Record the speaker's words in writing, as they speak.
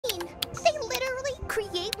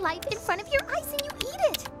create life in front of your eyes and you eat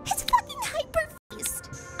it. It's fucking hyper feast.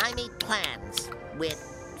 I made plans with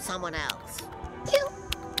someone else.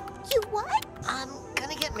 You what? I'm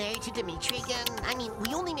gonna get married to Dimitri again. I mean,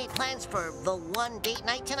 we only made plans for the one date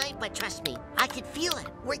night tonight, but trust me, I could feel it.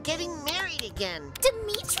 We're getting married again.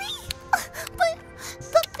 Dimitri?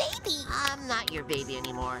 But baby. I'm not your baby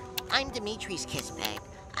anymore. I'm Dimitri's kiss bag.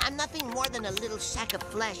 I'm nothing more than a little sack of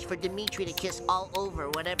flesh for Dimitri to kiss all over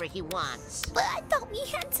whatever he wants. But I thought we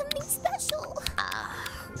had something special.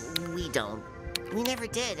 We don't. We never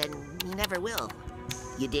did, and we never will.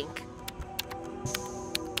 You dink?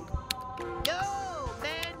 Yo,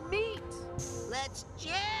 man, meet! Let's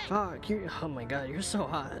chat! Fuck, you. Oh my god, you're so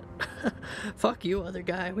hot. Fuck you, other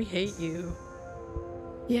guy. We hate you.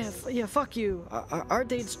 Yeah, fuck you. Our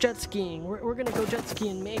date's jet skiing. We're gonna go jet ski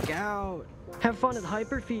and make out. Have fun at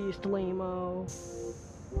Hyperfeast, lame-o.